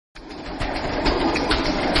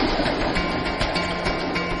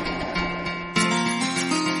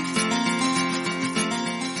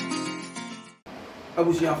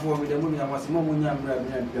was young for the money. I was more when I'm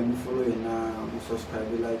grabbing following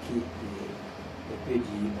subscribe like the page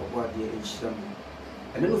of what they Instagram.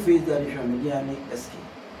 And then face that is from media SK.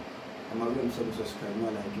 I'm a room subscribe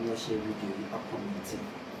more like you share video upon it.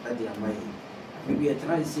 At the Amay. Maybe I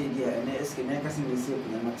try to say there and SK Nakasin will say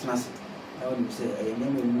when I'm not transit. I would say I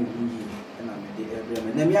name a movie and I'm the area.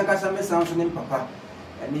 And then Yakasame sounds name Papa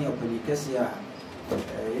and near Penicasia.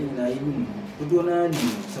 Udona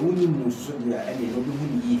so we know so there any no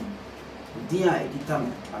ye. Dear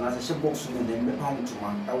Editam and as a ship box and then the pound to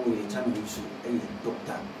one away channel to a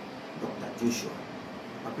Dr. Joshua.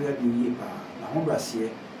 Appeared in Yepa, Nahombras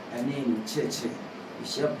here, and name Church, the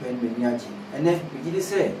shop pen Meniaji. And then we did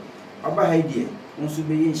say, Abba idea, Musu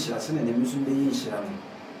be in Shasan and the Musu be in Shaman,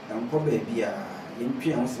 and probably be a young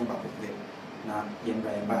piano some back of them. Now, young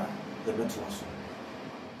by a bar, the better was.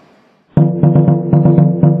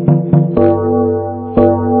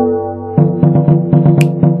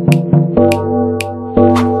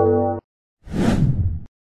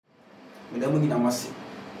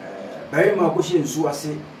 Very much in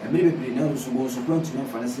Suase, and maybe now so goes to going to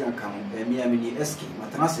fancy account, and me, I mean, SK,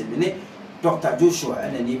 Matanasi, Mene, Dr. Joshua,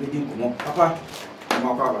 and then even do come up, Papa,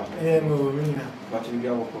 Papa, what you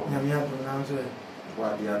go for?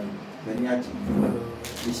 What the other Meniaji,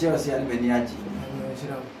 Michelle said Meniaji.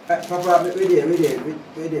 Papa,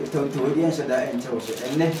 really, told to the answer that and tells it,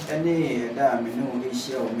 and any damn, you know, they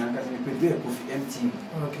share, and I'm going to prepare for empty.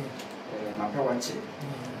 Okay, my power check.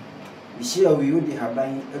 Michelle, we would have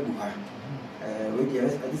buying a book. We are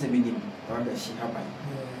at this meeting, WAGASHI happen.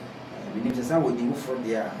 We need to say what you for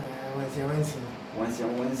there. Once,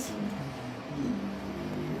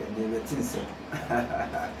 they were things.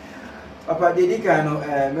 Papa, the Dicano,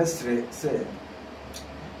 Mestre said,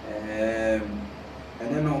 and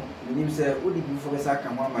then no, the name said, would it be for a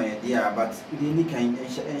second one, my dear, but we didn't kind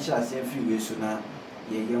and shall say a few years sooner,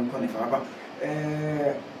 ye young conifer.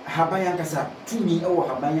 Habayakasa to me or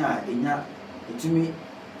Habaya in ya to me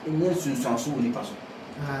in yes soon sounds so many person.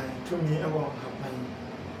 To me about Habayan.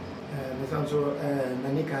 There's also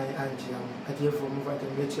Manica and at here for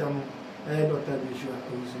Mufatium, Dr. Joshua,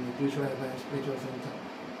 who is in the Joshua Spiritual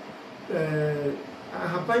Center.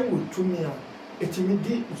 Habayan would to me a timid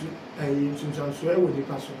a soon swear with the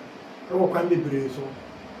person. Or can be brave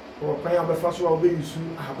or can have a fast or be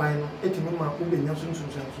soon Habayan, a timid who be Nelson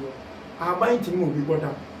Sanso. Habayan Timo be brought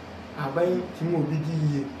up. Habayan Timo be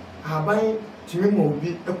the Habayan Timo be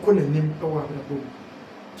a corner name or a book.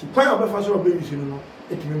 To point out the first of babies, you know,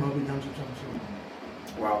 it may not be done to something.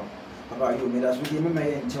 Wow, about you made us with him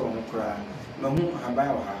and tell him cry. No more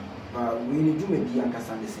Habayan, but we need to make the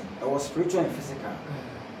understanding. I was spiritual and physical.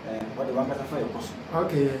 What the one better for your person.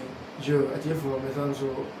 Okay, Joe, at your for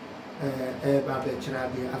Mesanso, Babette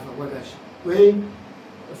Charabi, Alpha WAGASHI. Wait,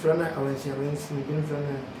 friend, I was here, been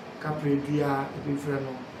friend. Capri Dia, a big friend,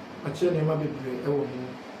 but she never be brave.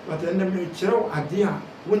 But then the child idea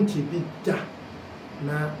won't be da.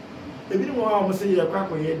 Now, a bit more almost say a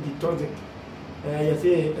crack with the toxic. You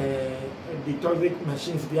say the toxic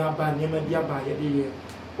machines be a bad name, dear by a year.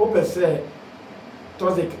 Open say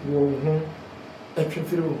toxic will home a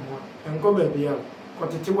trifle and go baby out.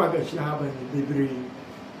 What the WAGASHI have in the debris.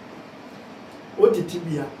 What the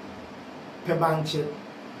tibia, Pebanche,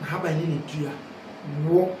 have I need to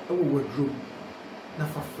no wardrobe na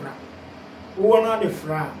fafra wo na de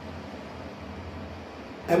fra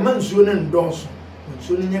e man so ne ndonso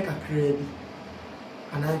so ne nya kakra bi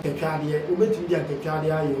ana kakade obetim dia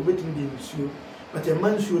kakade aye obetim dia nsuo but e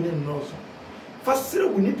man so ne ndonso fasira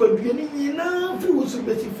wo nipa due ni nyina firi wo so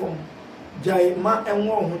beti fom jai ma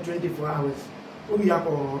enwo ho 24 hours o wi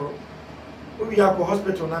akọ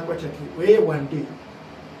hospital na akọ check we one day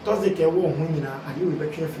Thursday ke wo ho nyina ade we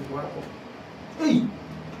betwe fi wo akọ. Hey,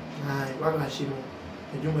 WAGASHI no,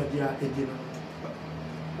 a Jumadia Edina.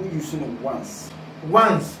 Who you seen once?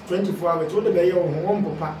 Once, 24 hours, all the day of home,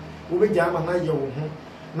 Papa, who be jam and I your home.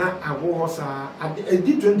 Now I was I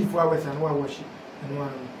did 24 hours and I worship. And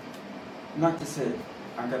one not to say,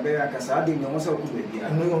 I can bear a Casadi, no one so good baby.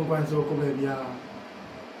 And no one wants to go baby. No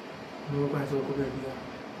one wants to go baby.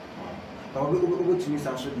 But we go to Miss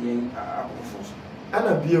Ashley and Apple Force. And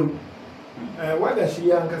a view.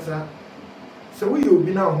 WAGASHI and Casa. So we will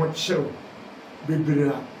be now what show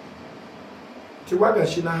Biblia. To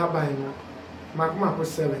WAGASHI na Habayan, Macmaco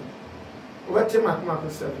 7. What Macmaco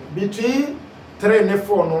 7? Between 3 and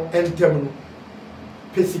 4 no and 10.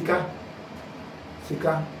 Pesika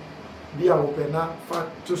Sika be open na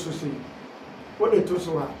fat to see. What they to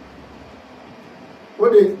so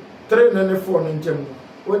what they 3 and 4 and 10.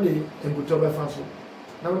 What they in Butoba Faso.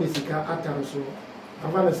 Now the Sika Ataro so.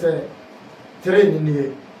 I'm going to say 3 in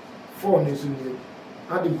here. 4 is in here.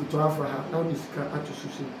 ade kuto afra ha na odi sika ato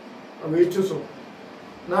susu we to so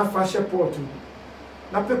na fa she port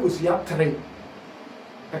na pekosi ya 3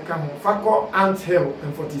 eka ho fa ant hill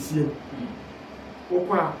and 40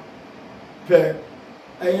 okwa pe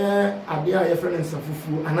eye ade a ye friend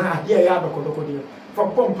nsafufu ana ade a ya adokodoko de fa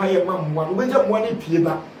pompa ye mamwa no beja mwa ne pie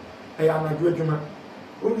ba eye anadwo adwuma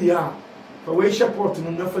owi a fa we she port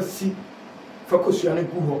no na fa si fa kosua ne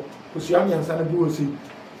gu ho kosua miansa ne gu ho si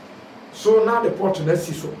so na the port na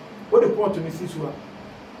si so o the port ni si so a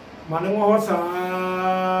mane wo ho sa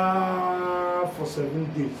for 7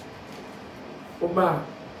 days oba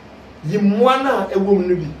yimwa na ewom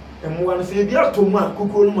no bi emwa no se bi atomu a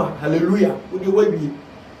kokoro no ma hallelujah wo de wabi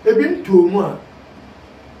ebi ntomu a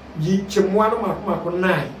yi chemwa no makoma ko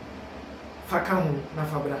 9 faka ho na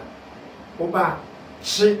fabra oba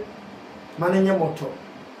chi mane nye moto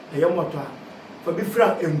eye moto a fa bi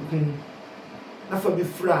fra enkun na fa bi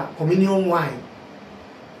fra communion wine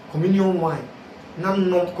na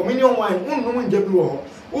no communion wine unnom nje bi wo ho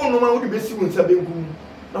unnom a wo de besi wo nsa benkum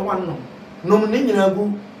na wannom nom ne nyina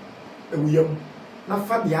gu ewuyam na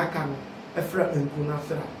fa bi aka no efra enkun na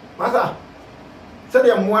sra masa se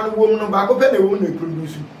de moa no wom no ba ko pe na wo no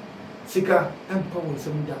produce sika empa wo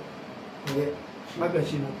nsam da ye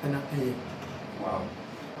magashi no ana eye wow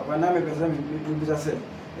aba na me pesa me bi se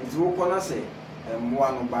enti wo kona se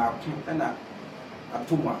moa no ba ko na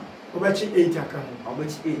atuma obachi 8 aka ho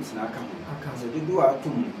obachi 8 na aka ho aka so dudu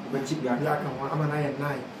atum obachi bi aka ho amana ye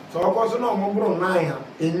 9 so okoso no mo bro 9 ha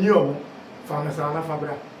enyi o fa na sa na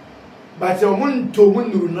fabra ba se o mun to mun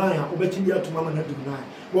nuru 9 ha obachi bi atuma amana du 9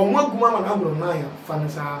 wo mo aguma amana bro 9 ha fa na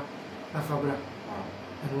sa na fabra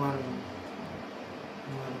eno anu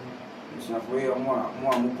na foi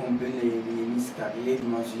mo compene ni ska e de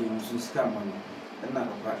mas e ska mano na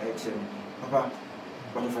papa papa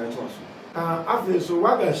what if I told you after so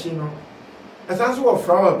wagashi no esanso wo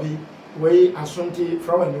flower bi we asonti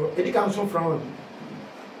flower no edi kan so flower bi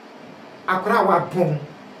akora wa pon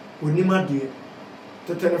onima de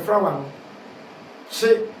tetene flower no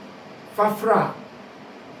che fafra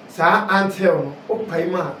sa antel no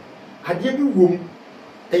opaima ade bi wom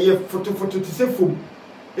eye foto ti se fom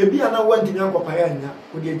ebi ana wanti nyan kopaya nya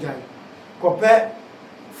odi ejai kope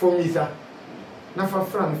fomisa na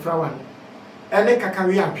fafra ne flower no ene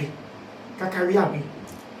kakawi api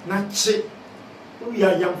na che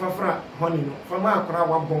uya yam fafra honi no fama akora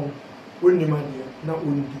wa bon wonni ma de na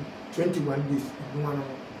ondi 21 days no wana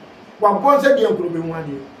wa bon se de nkuru be mu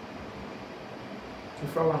ade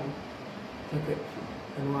fafra no okay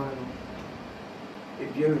eno wana no e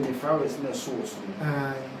biero ne flowers na source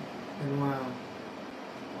eno wana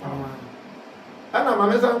ana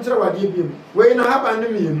mamesa nkyere wade biem we na haba ne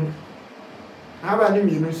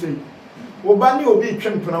mienu sei obani obi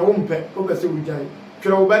twempena wo mpe obese wujai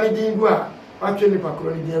twere obani din gu a watwe nipa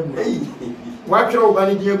kro ni din agu watwe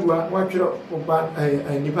obani din agu a watwe oba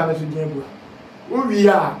nipa na so din agu a uwi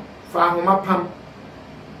a fa homa pam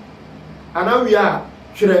ana wi a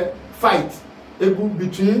twere fight egu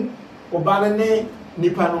between obani ne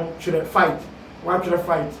nipa no twere fight watwe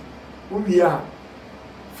fight uwi a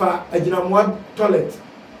fa ajinamwa toilet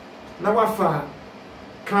na wafa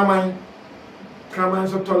kraman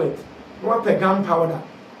so toilet no pe gunpowder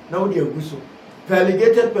na wo de aguso pe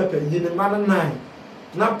alligated pepper yin man 9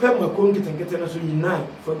 na pe mako nkitenkete na so yin 9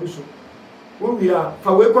 fa guso wo wi a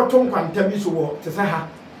fa we kwato nkwanta bi so wo te se ha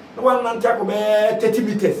na wan nan ta ko be 30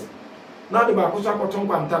 meters na de ba ko so kwato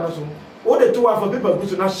nkwanta na so wo de to wa fa paper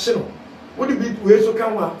guso na hye no wo de bi we so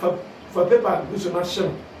kan wa fa paper guso na hye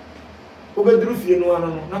no wo be dru fie no ana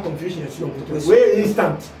no na confusion asi on to we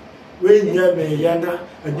instant we nya be ya na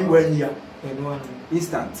adi wa nya eno ana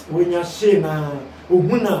instant we nya she na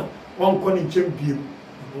ohuna wonko ne champion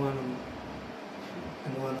eno ana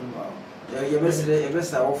ya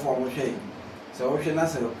besa wo fo mo hwe so wo hwe na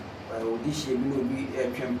se odi hye bi no bi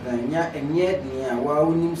twempran nya enye den a wa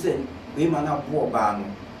onim se be ma na bo ba no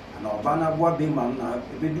na oba na bo be ma na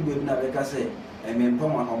ebedu be na be ka se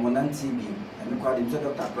empom a omonanti bi ene kwa de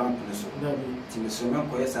Dr. Plant no so ti me so men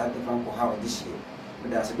ko yesa de fan ko ha odi hye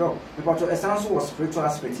but as dog because essence was spiritual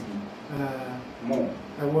aspect bi more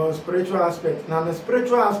and was spiritual aspect now the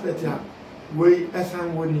spiritual aspect ya we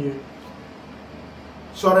esan woni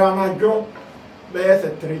sorry amajo be yes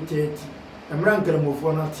 3:30 emran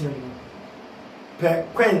kramofo na team pe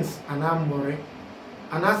queens anamore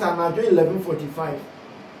anasa amajo 11:45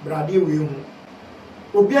 brade we hu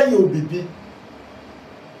obi aye obibi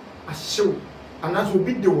ahyew anaso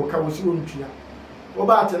obi de wo ka wo si wontua wo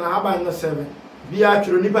ba ate na haba na 7 bia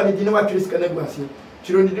twiro nipa ne dine wa twiro sika na guase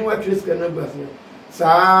twiro ni wa twiro sika na guase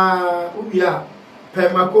sa ubia pe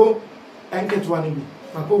mako enketo ani bi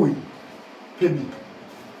mako we pebi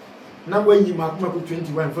na wayi makoma ko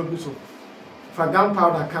 21 fa guso fa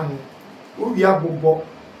gunpowder ka ho wo wi abobɔ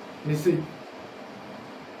ne sei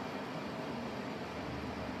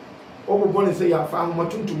obobɔ ne sei ya fa ho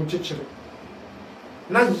matuntum kyekere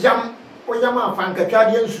na yam o yam afa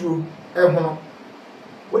nkatwade nsuo ɛhono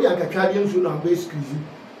wo de nkatwade nsuo na be squeeze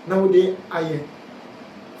na wo de aye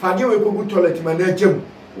fa de we ko gu toilet ma na agem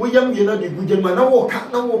wo yam ye na de gu gem na wo ka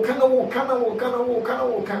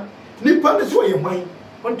nipa ne so ye hwan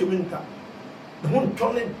ontumi nta ho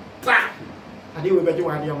ntone ta ade we beje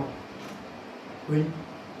wa ade mo we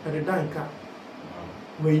ade dan ka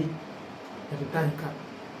we ade dan ka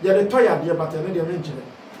ya de toya de ba te ne de menchire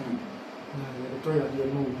na ya de toya de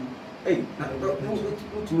no bi na no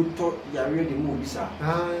to ya we de mo bi sa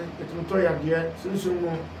etu to ya de sunsun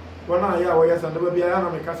mo wana ya wo ya sa da ba bia na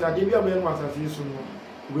me ka sa ade bia be no asase sun mo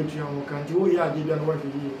wetu ya mo kan ti wo ya ade bia no wa fi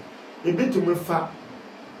e bitu me fa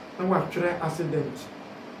na wa twere accident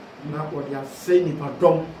na wo dia sei ni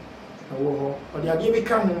padom na wo ho wo dia de bi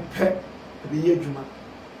ka mo pe be ye djuma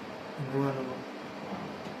no no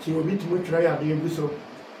ti obi ti mo twere ya de bi so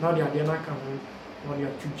na dia de na ka ho wo dia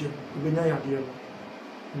tuje be nya ya de no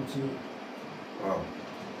nti wow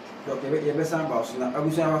donc ye be san ba so na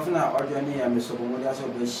abusu afuna audio ni ya me so mo dia so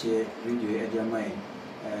be share video e dia mai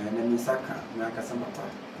na mi saka na ka san papa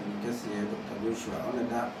ni kesi Dr. Joshua ona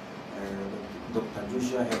da Dr.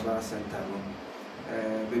 Joshua Herbal Center no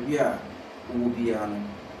bebi a wo bia no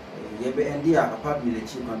ye be endi a papa mi le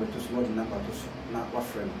chi kwa beto so de number to so na wa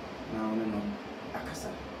frame na ono no akasa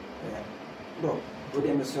do o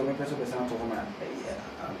de me so me peso be san to ma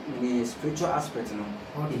ni spiritual aspect no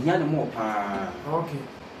inya ne mo pa okay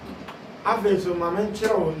ave so ma men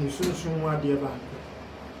kire o ni sunsun wa de ba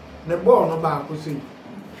ne ball no ba ko sei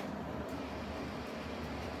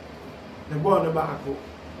ne ball no ba ko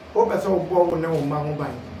o pese o ball ne o ma ho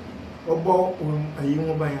ban o ball o ayi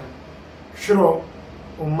ho ban a hwero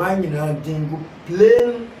o ma nyina dingu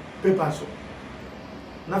plain paper so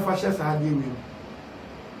na fa hye sa de wi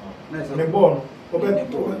ne ball o be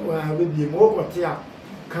wa be mo ko te a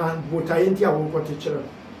kan botaye nti a wo ko te kire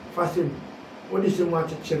fa sem o di se mu a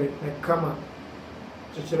kire na kama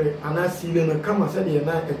kire ana sile na kama se de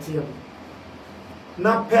na etie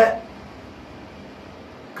na pe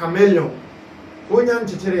chameleon onya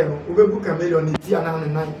nchichire no obebu chameleon ni ti ana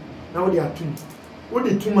nan na wo de atum wo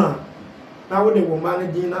de tuma na wo de wo ma ne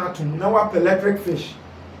din na atum na wa electric fish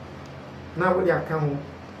na wo de aka ho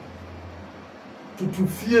tutu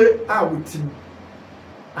fie a wo tim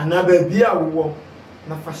ana ba bi a wo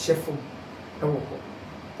na fa chefo e wo ko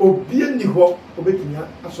obi ani ho obekinya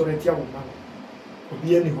asore ti a wo ma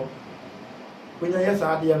obi ani ho onya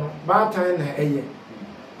yesa ade no ba tan na eye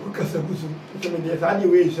ukasa busu tumi de sa de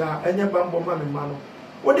we sha enya bambo ma me ma no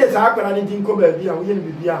wo de sa akara ni tin ko ba bi a wo ye ni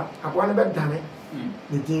bibia akwa ne be dane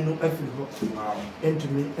ne tin no afiri ho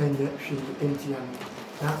entumi enye hwe entia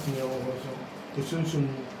na ne wo ho so de sunsun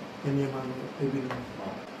enya ma no ebi no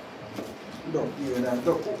do ye na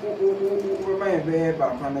do o ma be ba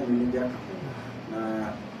kwa na ni bia ka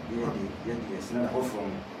na ye yes na ho from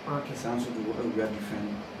okay sounds to go a different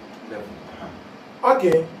level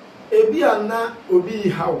okay ebi ana obi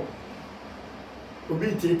hawo obi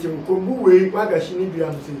tete ko buwe wagashi ni bia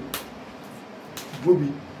no se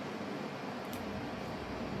bobi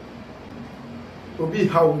obi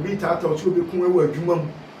hawo obi tata o so obi kun ewu adwuma mu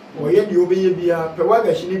o ye de obi ye bia pe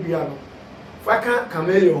wagashi ni bia no faka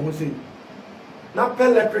chameleon ho se na pe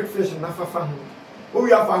electric fish na fafa ho o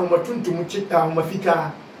wi afa ho matuntum chita ho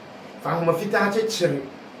mafika fa ho mafita chechire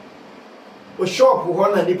o shop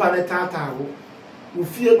ho na nipa ne tata ho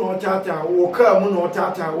ufie no tata wo ka mu no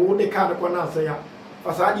tata wo de ka de ko na asa ya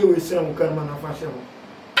fasa de we sere mu kan ma na fa hye ho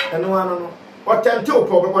eno ano no o tente o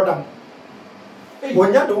po be kodam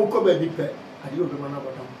wonya de wo ko ba bi pe ade o be ma na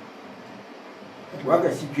bodam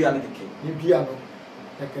wagashi bia na keke ni bia no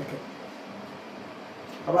keke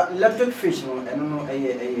aba electric fish no eno no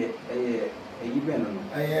eye be no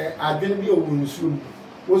adwene bi o wonsu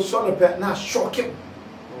wo so no pe na shock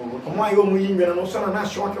omo ayo mu yi nwena no so na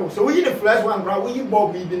shock so we the first one bra we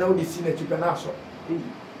bob bi na we see na chipe na so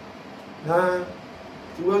na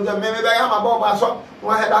ti wo ga me be ya ma bob aso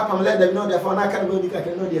one head up and let them know therefore na can go di ka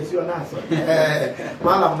no dey see na so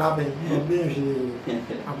malam na be bi hwe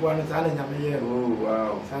abo na sa na nya me ye oh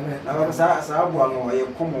wow sana na sa abo no ye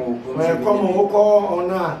komo ko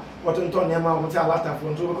ona wotonto ne ma mo ti alata fo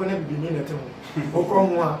nto ko na bibi ni na te ho ko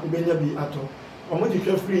ho a ubenya bi ato omo di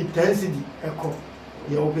hwe free 10 cedi eko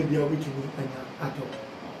ye obe bia obe tumi anya ato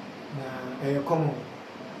na komo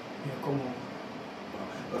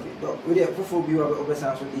okay we dey fofo bi obe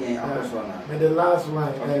san so di en akoso na but the last one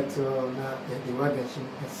na the wagashi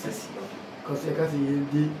yes because you can see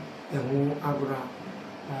the ehu agora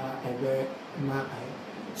ebe ma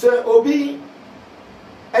so obi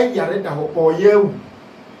ayare da ho oyewu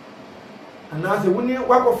ana se woni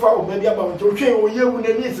wakofa obabi aba wonto hwe oyewu na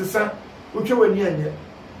ni sesa wotwe wani anye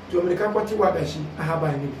to America kwati wagashi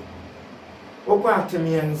ahaba ni bi okwa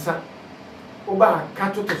atemiensa oba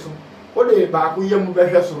katoto so ode ba ko yemu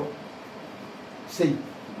behwe soro sei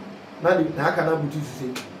na di na aka na butu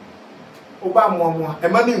sei oba moamoa e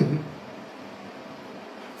ma ni hu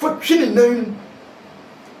fo twini nan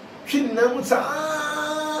sa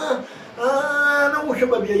na wo hwe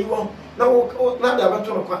ba bia yi wo na wo na da ba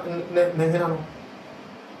to no kwa na hena no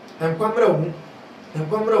enkwamra hu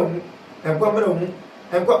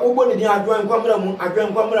enkwa ubo ni adwo enkwamra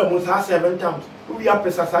mu sa 7 times we are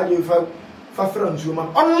pesa sa dey fa friends you man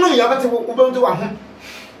onno ya bate wo bento wa ho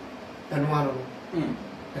eno ano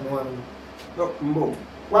no mbo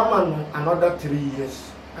one man another 3 years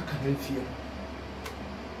aka na fie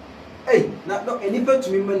na no enipa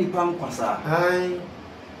tumi ma nipa nkwasa ai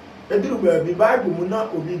ediru ba bi bible mu na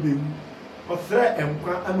obi bewu ofre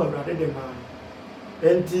enkwa amawrade de ma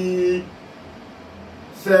enti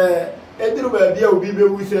se ediru ba bi obi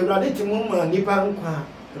bewu se awrade timu ma nipa nkwa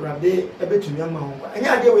awrade ebetumi ama nkwa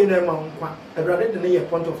anya ade we na ma nkwa awrade de ne ye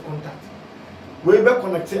point of contact we be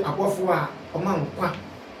connect abofo a o ma nkwa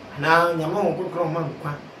na nyama nkwa ma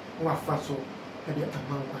nkwa wa fa so e de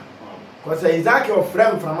ama nkwa because Isaac of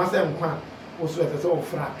friend from us nkwa also ese so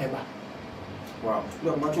fra eba wow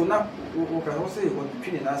no macho na o ka ho se o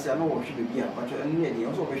twini na ase na wo hwe bebi a macho ene ne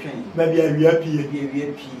o so be hwen bebi awia pie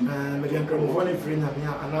bebi ankram fo ne free na me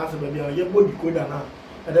ana ase bebi a ye body code na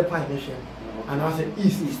e de pan ne hwe ana ase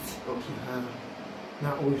east okay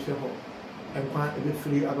na o hwe ho nkwa e be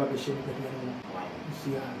free aba be hwe bebi no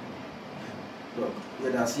si ya look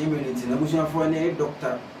ya da se me ne ti na busia fo ne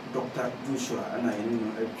Dr. Joshua ana yenu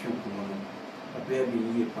no atwe kuma no abia bi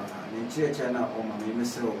yi pa na nkyerɛkyerɛ na o ma me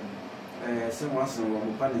mesrɛ o se wasen wo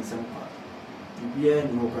mo pa ne nsɛm pa bibia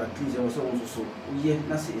ni ho ka tuze wo so so uye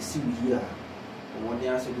na se esi wi a wo de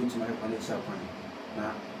ase do tuma pa ne kya kwan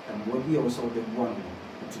na mbo bi wo so de boa no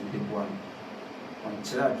tumi de boa no on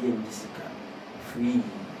kyerɛ bia ndi sika free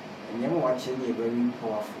nyɛma wa kyerɛ ne very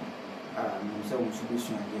powerful no so we should be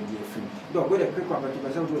sure and get free. Do go the quick one but you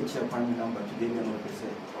will check one number today no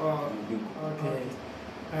say. Okay.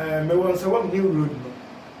 Me won say what new road no.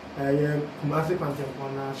 Kumasi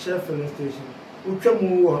Pantempo na share filling station.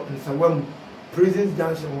 Utwamu wo Nsawam Prison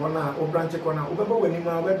Junction wona o branch corner. Obeba wani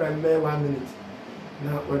ma we drive by 1 minute.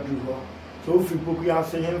 Na wadu ho. So free poku ya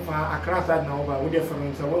say him fa Accra side na oba we dey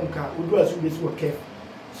from Nsawam ka udu asu be si wo kef.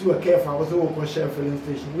 Si wo kef a wo say wo share filling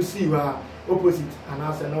station. We see wa opposite and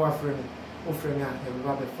as no friend o friend a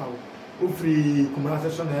ba be fawo o free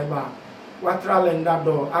conversation na eba watra lenda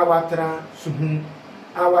do awatra suhu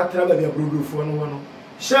awatra ba bia brodo fo no wono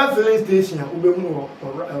share filling station a ubemu no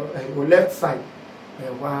o left side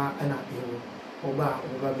wa na oba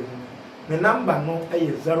be hu the number no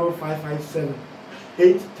e 0557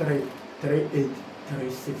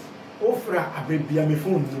 833836 ofra abebia me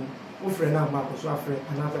phone no ofra na ma ko so afre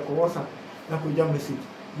anata ko WhatsApp na ko jam message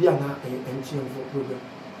dia na MTN for program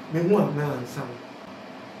me hu na ansam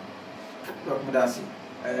Dr. Dasi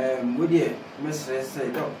we dey mesre say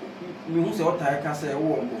me hu say o tai ka say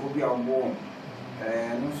wo nkofo bia wo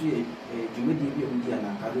no so ye jumedi bia mu dia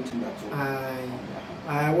na ka do timba to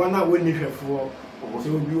ai wana woni hwefo so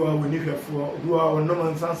obi wa woni hwefo obi wa no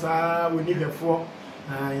mansansa woni hwefo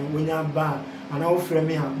ai wonya ba ana wo frɛ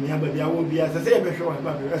me ha me aba bia wo bia sɛ sɛ yɛbɛhwɛ wa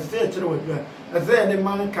ba bia sɛ yɛ kyerɛ wa bia sɛ yɛ de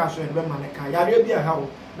man ka so yɛ be man ka yare bia ha wo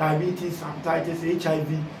diabetes hepatitis HIV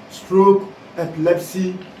stroke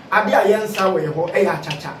epilepsy ade a yensa we ho e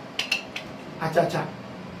achacha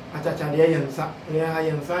de yensa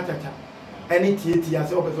achacha any tietia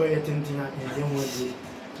se opeso ye tintin a ye ho adi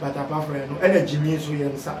but apart from no energy me so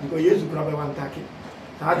yensa because yesu kura be wan take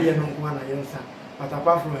ta de no ko na yensa but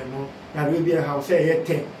apart from no yare bia ha wo se ye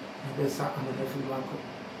te be sa another food bank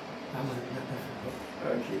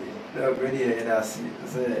okay no really that's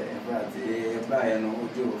but buy no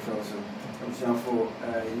ojo for so I'm for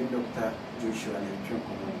Dr. Joshua and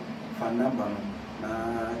Chunko fan number na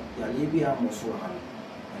yalibia moso ha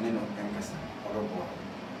and no enkasa orobo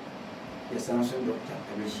yes I'm so doctor I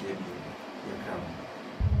wish you